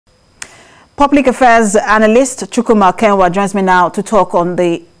Public affairs analyst Chukwuma Okenwa joins me now to talk on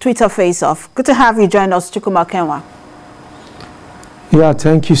the Twitter face-off. Good to have you join us, Chukwuma Okenwa. Yeah,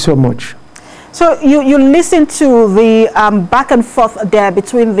 thank you so much. So you listened to the back and forth there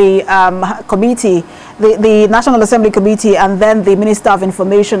between the committee, the National Assembly Committee, and then the Minister of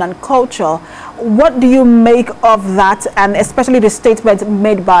Information and Culture. What do you make of that, and especially the statement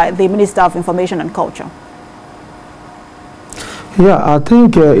made by the Minister of Information and Culture? Yeah, I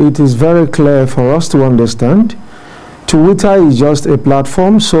think it is very clear for us to understand. Twitter is just a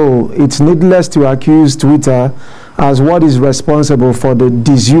platform, so it's needless to accuse Twitter as what is responsible for the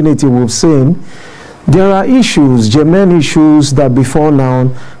disunity we've seen. There are issues, germane issues, that before now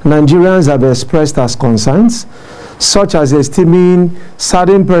Nigerians have expressed as concerns, such as esteeming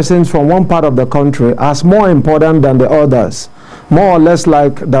certain persons from one part of the country as more important than the others, more or less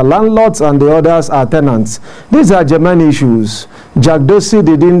like the landlords and the others are tenants. These are germane issues. Jack Dorsey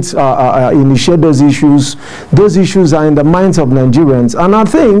didn't initiate those issues. Those issues are in the minds of Nigerians. And I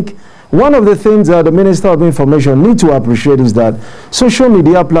think one of the things that the Minister of Information need to appreciate is that social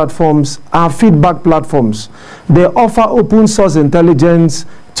media platforms are feedback platforms. They offer open source intelligence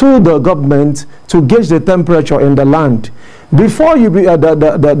to the government to gauge the temperature in the land. Before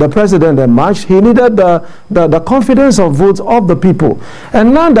the president emerged, he needed the confidence of votes of the people.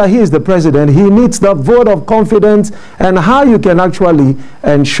 And now that he is the president, he needs the vote of confidence. And how you can actually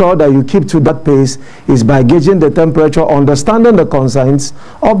ensure that you keep to that pace is by gauging the temperature, understanding the concerns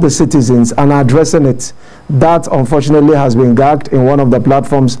of the citizens and addressing it. That, unfortunately, has been gagged in one of the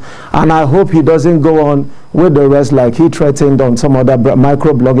platforms. And I hope he doesn't go on with the rest like he threatened on some other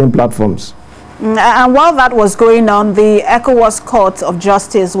micro-blogging platforms. And while that was going on, the ECOWAS Court of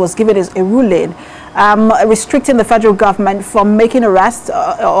Justice was given a ruling restricting the federal government from making arrests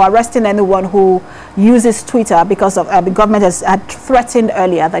or arresting anyone who uses Twitter, because of the government had threatened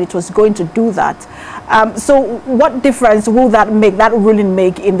earlier that it was going to do that. So what difference will that ruling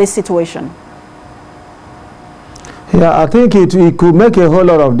make in this situation? Yeah, I think it could make a whole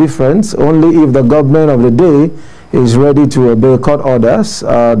lot of difference only if the government of the day is ready to obey court orders.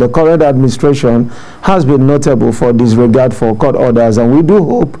 The current administration has been notable for disregard for court orders, and we do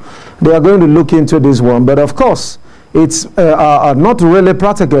hope they are going to look into this one. But of course, it's not really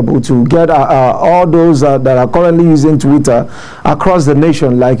practicable to get all those that are currently using Twitter across the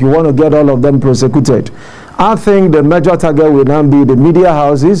nation, like you want to get all of them prosecuted. I think the major target will now be the media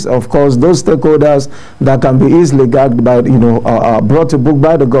houses, of course, those stakeholders that can be easily gagged by, brought to book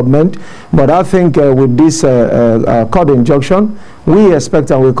by the government. But I think with this court injunction, we expect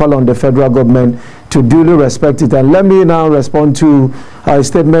and we call on the federal government to duly respect it. And let me now respond to a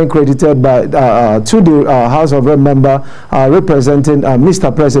statement credited by to the House of Rep member representing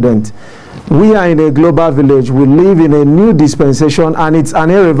Mr. President. We are in a global village. We live in a new dispensation, and it's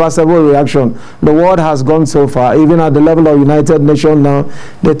an irreversible reaction. The world has gone so far. Even at the level of United Nations now,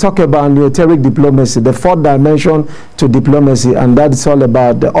 they talk about neoteric diplomacy, the fourth dimension to diplomacy, and that's all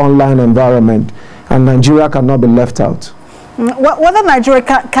about the online environment. And Nigeria cannot be left out. Whether Nigeria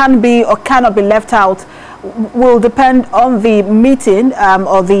can be or cannot be left out will depend on the meeting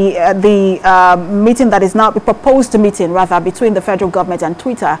or the meeting that is now the proposed meeting, rather, between the federal government and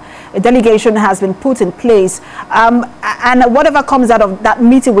Twitter. A delegation has been put in place, and whatever comes out of that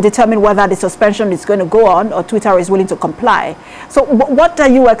meeting will determine whether the suspension is going to go on or Twitter is willing to comply. So what are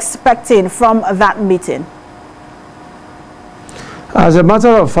you expecting from that meeting? As a matter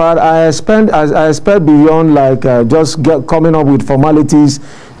of fact, I expect beyond just coming up with formalities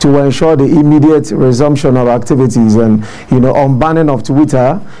to ensure the immediate resumption of activities and, unbanning of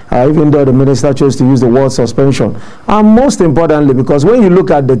Twitter, even though the minister chose to use the word suspension. And most importantly, because when you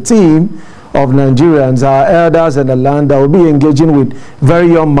look at the team of Nigerians, our elders in the land that will be engaging with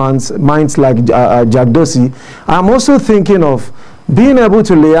very young minds like Jack Dorsey, I'm also thinking of being able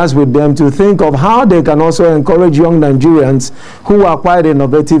to liaise with them to think of how they can also encourage young Nigerians who are quite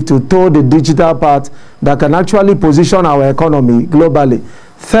innovative to toe the digital path that can actually position our economy globally.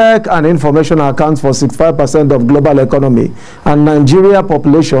 Tech and information accounts for 65% of global economy, and Nigeria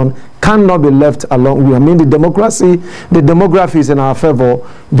population cannot be left alone. I mean, the demography is in our favor,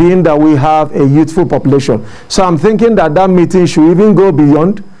 being that we have a youthful population. So I'm thinking that meeting should even go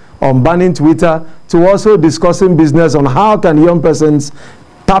beyond on banning Twitter to also discussing business on how can young persons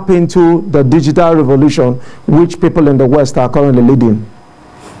tap into the digital revolution which people in the West are currently leading.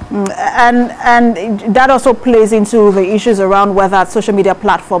 And that also plays into the issues around whether social media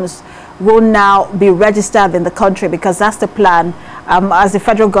platforms will now be registered in the country, because that's the plan as the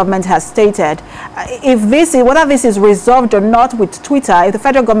federal government has stated. Whether this is resolved or not with Twitter, if the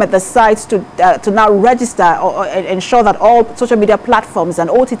federal government decides to now register or ensure that all social media platforms and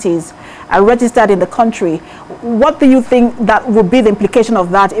OTTs are registered in the country, what do you think that would be the implication of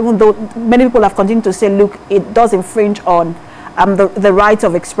that, even though many people have continued to say, look, it does infringe on the right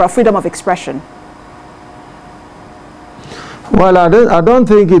of freedom of expression? Well, I don't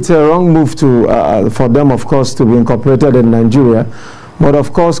think it's a wrong move for them, of course, to be incorporated in Nigeria. But,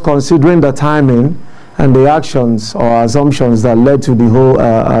 of course, considering the timing and the actions or assumptions that led to the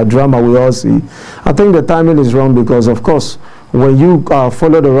whole drama we all see, I think the timing is wrong because, of course, when you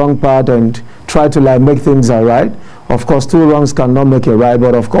follow the wrong path and try to make things right, of course, two wrongs cannot make a right.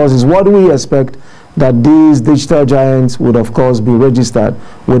 But, of course, it's what we expect that these digital giants would, of course, be registered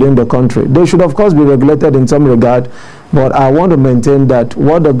within the country. They should, of course, be regulated in some regard, but I want to maintain that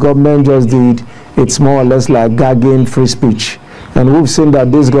what the government just did, it's more or less like gagging free speech. And we've seen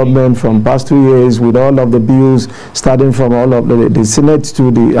that this government from past 2 years, with all of the bills, starting from all of the Senate to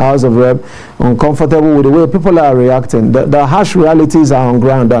the House of Rep, uncomfortable with the way people are reacting. The harsh realities are on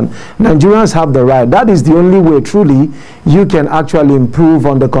ground, and Nigerians have the right. That is the only way, truly, you can actually improve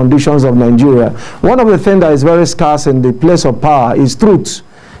on the conditions of Nigeria. One of the things that is very scarce in the place of power is truth.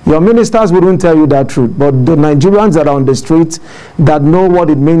 Your ministers wouldn't tell you that truth, but the Nigerians that are on the streets that know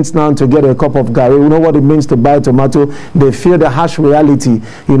what it means now to get a cup of garri, know what it means to buy tomato, they feel the harsh reality,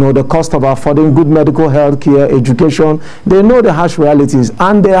 the cost of affording good medical health care, education. They know the harsh realities,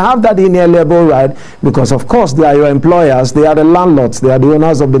 and they have that inalienable right because, of course, they are your employers, they are the landlords, they are the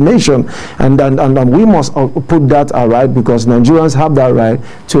owners of the nation, and we must put that right because Nigerians have that right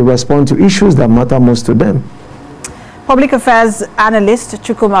to respond to issues that matter most to them. Public Affairs Analyst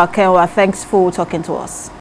Chukwuma Okenwa, thanks for talking to us.